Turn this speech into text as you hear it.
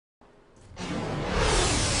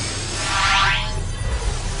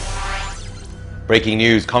Breaking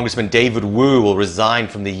news, Congressman David Wu will resign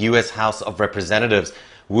from the U.S. House of Representatives.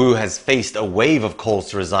 Wu has faced a wave of calls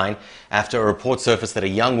to resign after a report surfaced that a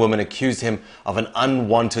young woman accused him of an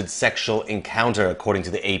unwanted sexual encounter, according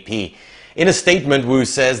to the AP. In a statement, Wu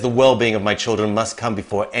says, "The well-being of my children must come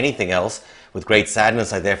before anything else. With great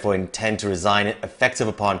sadness, I therefore intend to resign effective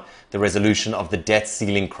upon the resolution of the debt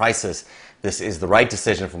ceiling crisis. This is the right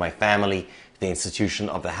decision for my family, the institution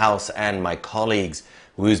of the House, and my colleagues."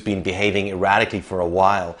 Wu's been behaving erratically for a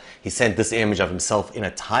while. He sent this image of himself in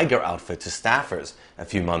a tiger outfit to staffers a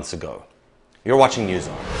few months ago. You're watching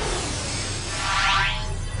NewsOn.